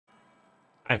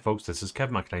Hi folks, this is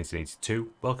KevMac1982.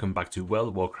 Welcome back to World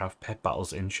of Warcraft Pet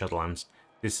Battles in Shadowlands.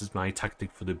 This is my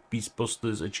tactic for the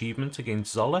Beastbusters achievement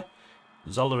against Zolla.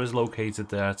 Zolla is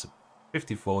located at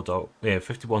 51.4,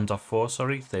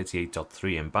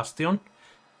 38.3 in Bastion.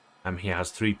 He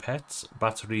has 3 pets,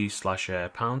 Battery, Slasher,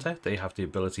 Pounder. They have the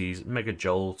abilities Mega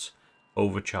Jolt,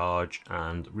 Overcharge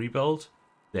and Rebuild.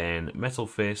 Then Metal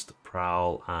Fist,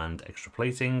 Prowl and Extra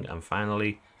Plating. And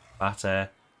finally,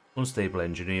 Batter, Unstable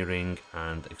Engineering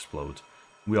and Explode.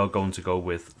 We are going to go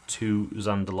with 2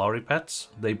 Zandalari pets.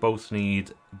 They both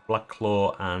need Black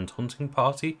Claw and Hunting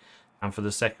Party. And for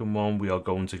the second one, we are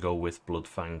going to go with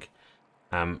Bloodfang.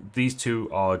 These two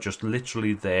are just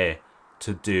literally there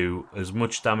to do as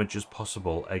much damage as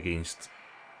possible against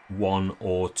 1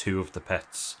 or 2 of the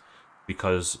pets.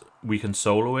 Because we can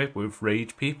solo it with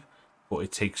Ragepeep, but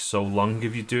it takes so long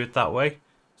if you do it that way.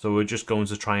 So we're just going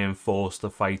to try and force the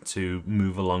fight to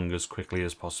move along as quickly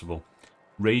as possible.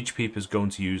 Ragepeep is going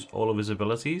to use all of his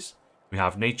abilities. We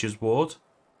have Nature's Ward,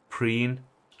 Preen,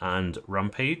 and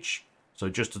Rampage. So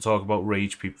just to talk about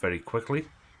Ragepeep very quickly.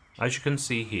 As you can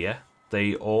see here,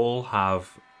 they all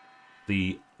have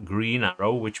the green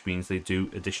arrow, which means they do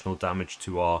additional damage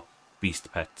to our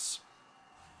beast pets.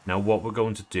 Now what we're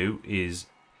going to do is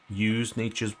use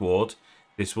Nature's Ward.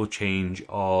 This will change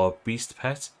our beast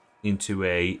pet into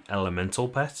a elemental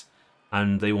pet,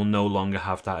 and they will no longer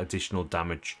have that additional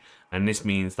damage, and this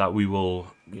means that we will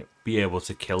be able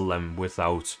to kill them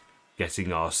without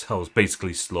getting ourselves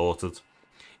basically slaughtered.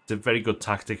 It's a very good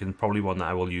tactic and probably one that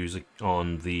I will use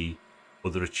on the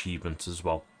other achievements as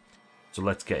well. So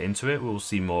let's get into it. We'll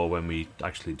see more when we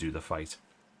actually do the fight.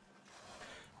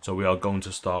 So we are going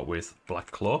to start with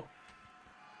Black Claw.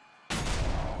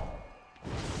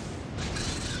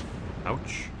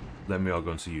 Ouch. Then we are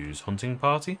going to use Hunting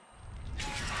Party.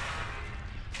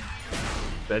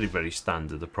 Very, very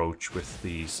standard approach with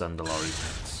the Zandalari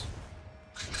pets.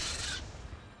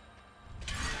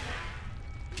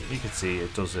 You can see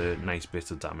it does a nice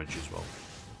bit of damage as well.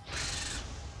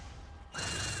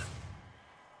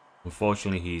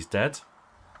 Unfortunately, he's dead.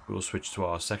 We'll switch to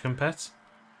our second pet.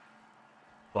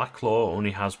 Black Claw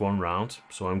only has 1 round,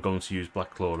 so I'm going to use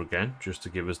Black Claw again, just to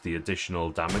give us the additional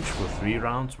damage for 3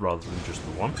 rounds rather than just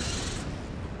the 1.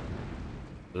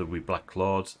 So we Black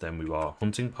Clawed, then we are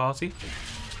Hunting Party.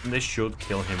 And this should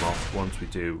kill him off once we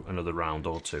do another round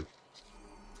or 2.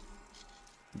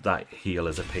 That heal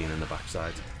is a pain in the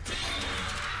backside.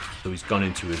 So he's gone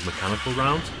into his mechanical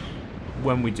round.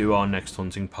 When we do our next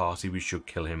Hunting Party, we should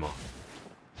kill him off.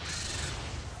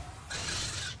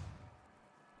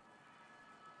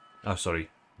 Oh, sorry,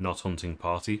 not Hunting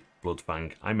Party,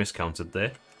 Bloodfang. I miscounted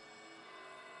there.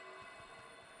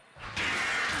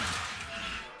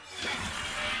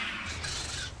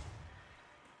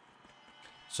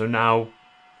 So now,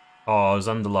 our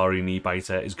Zandalari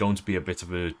Kneebiter is going to be a bit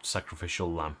of a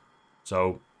sacrificial lamb.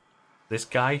 So, this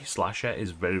guy, Slasher,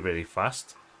 is very, very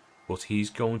fast, but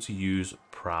he's going to use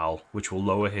Prowl, which will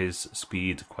lower his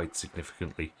speed quite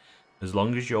significantly. As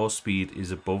long as your speed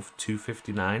is above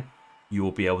 259, you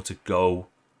will be able to go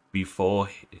before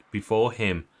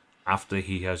him after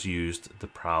he has used the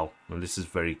Prowl. And this is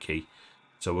very key.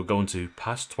 So we're going to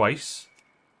pass twice.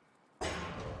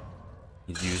 He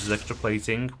uses Extra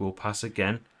Plating. We'll pass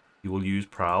again. He will use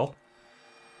Prowl.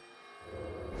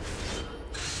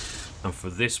 And for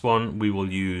this one, we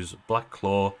will use Black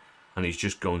Claw. And he's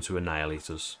just going to annihilate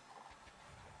us.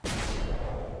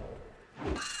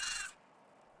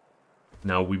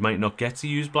 Now, we might not get to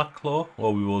use Black Claw,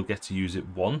 or we will get to use it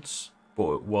once,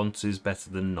 but once is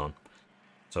better than none.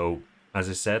 So, as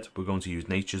I said, we're going to use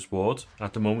Nature's Ward.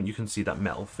 At the moment, you can see that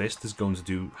Metal Fist is going to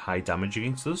do high damage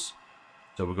against us.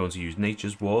 So we're going to use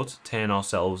Nature's Ward, turn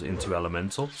ourselves into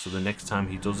Elemental, so the next time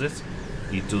he does it,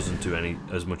 he doesn't do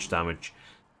as much damage.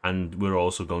 And we're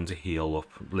also going to heal up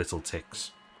little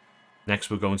ticks. Next,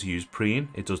 we're going to use Preen.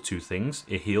 It does 2 things.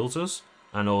 It heals us,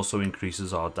 and also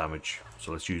increases our damage.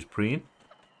 So let's use Preen.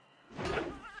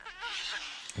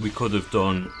 We could have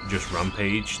done just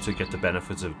Rampage to get the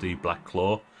benefit of the Black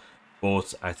Claw,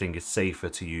 but I think it's safer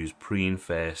to use Preen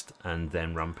first and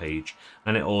then Rampage,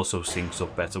 and it also syncs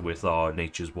up better with our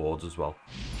Nature's Ward as well.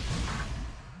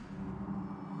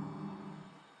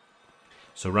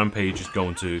 So Rampage is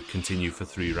going to continue for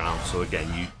 3 rounds, so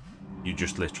again you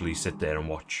just literally sit there and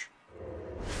watch.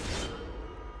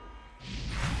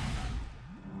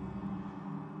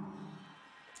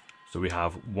 So we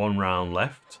have 1 round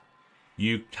left.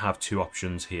 You have 2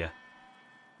 options here.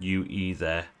 You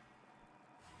either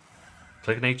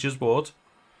click Nature's Ward,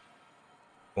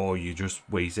 or you just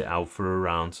wait it out for a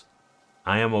round.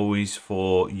 I am always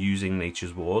for using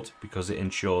Nature's Ward because it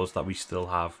ensures that we still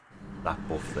have that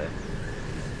buff there.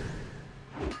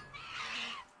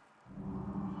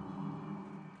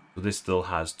 So this still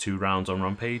has 2 rounds on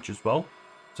Rampage as well.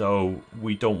 So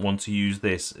we don't want to use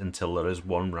this until there is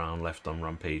 1 round left on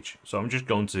Rampage. So I'm just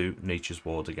going to Nature's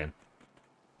Ward again.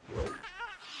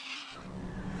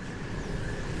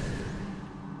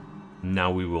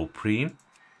 Now we will preen.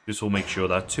 This will make sure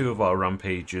that 2 of our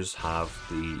Rampages have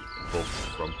the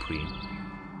buff from preen.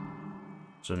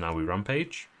 So now we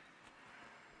Rampage.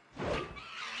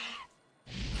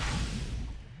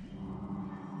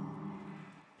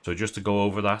 So just to go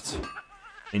over that,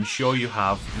 ensure you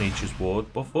have Nature's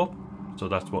Ward buff up. So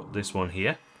that's what this one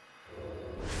here.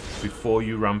 Before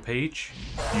you Rampage,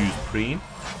 use preen.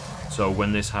 So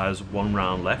when this has 1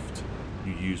 round left,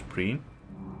 you use preen.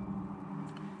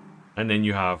 And then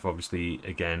you have, obviously,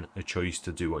 again, a choice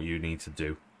to do what you need to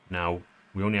do. Now,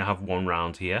 we only have 1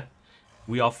 round here.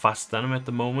 We are faster than him at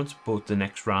the moment, but the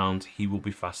next round, he will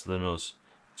be faster than us.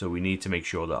 So we need to make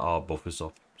sure that our buff is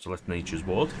up. So let's Nature's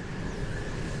Ward.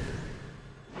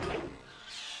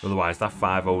 Otherwise, that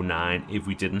 509, if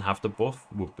we didn't have the buff,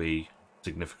 would be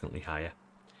significantly higher.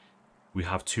 We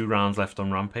have 2 rounds left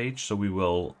on Rampage, so we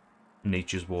will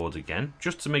Nature's Ward again,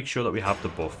 just to make sure that we have the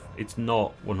buff. It's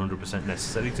not 100%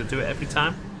 necessary to do it every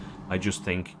time. I just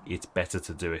think it's better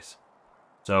to do it.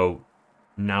 So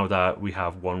now that we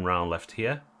have 1 round left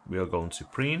here, we are going to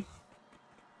preen.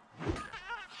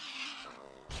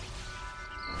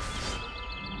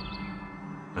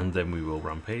 And then we will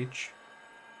Rampage.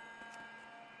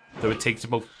 So it takes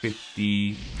about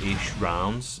 50-ish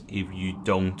rounds if you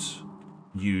don't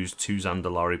use 2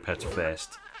 Zandalari pets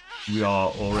first. We are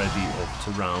already up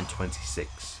to round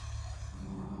 26.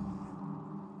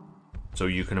 So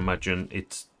you can imagine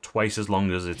it's twice as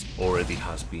long as it already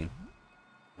has been.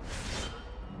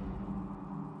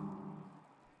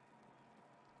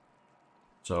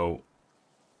 So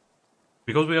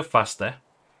because we are faster,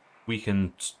 we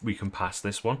can pass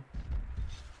this one.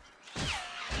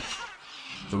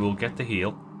 So we'll get the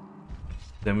heal.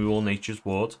 Then we will Nature's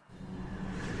Ward.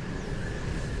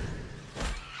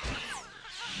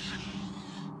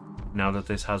 Now that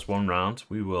this has 1 round,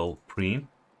 we will preen.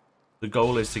 The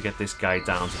goal is to get this guy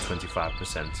down to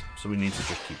 25%. So we need to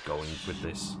just keep going with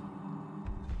this.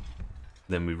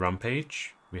 Then we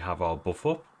Rampage. We have our buff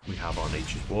up. We have our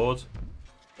Nature's Ward.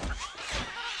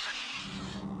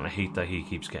 And I hate that he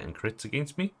keeps getting crits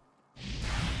against me.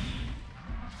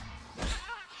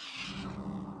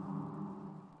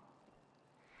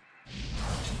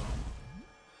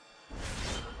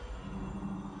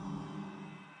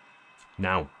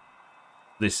 Now,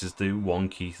 this is the one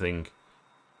key thing.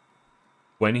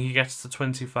 When he gets to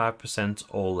 25%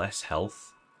 or less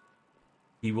health,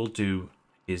 he will do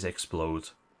his Explode.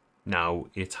 Now,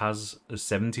 it has a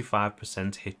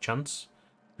 75% hit chance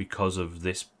because of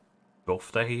this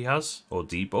buff that he has, or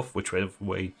debuff, whichever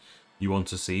way you want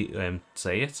to say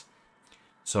it.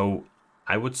 So,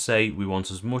 I would say we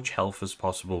want as much health as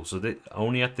possible. So, that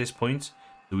only at this point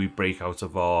do we break out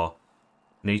of our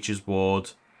Nature's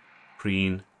Ward,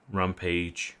 preen,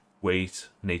 Rampage, wait,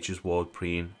 Nature's Ward,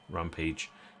 preen,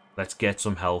 Rampage. Let's get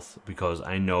some health because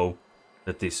I know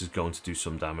that this is going to do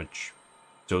some damage.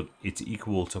 So it's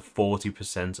equal to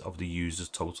 40% of the user's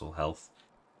total health.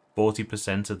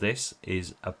 40% of this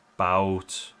is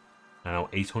about, I don't know,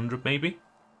 800 maybe.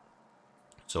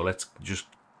 So let's just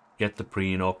get the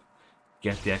preen up,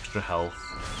 get the extra health.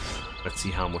 Let's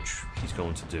see how much he's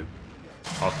going to do.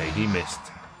 Okay, he missed.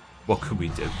 What could we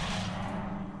do?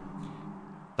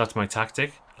 That's my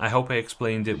tactic. I hope I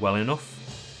explained it well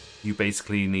enough. You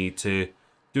basically need to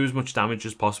do as much damage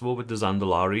as possible with the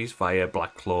Zandalaris via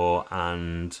Black Claw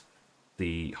and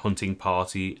the hunting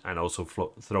party, and also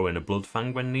throw in a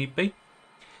Bloodfang when need be.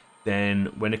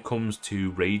 Then when it comes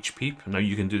to Ragepeep, now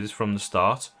you can do this from the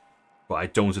start, but I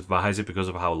don't advise it because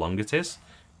of how long it is.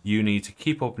 You need to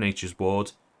keep up Nature's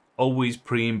Ward, always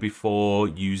preen before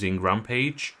using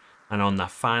Rampage, and on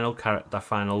that final pet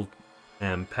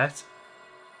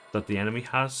that the enemy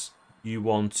has, you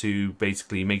want to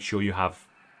basically make sure you have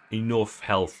enough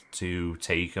health to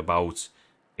take about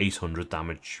 800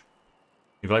 damage.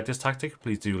 If you like this tactic,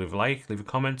 please do leave a like, leave a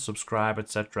comment, subscribe,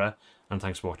 etc. And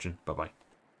thanks for watching. Bye bye.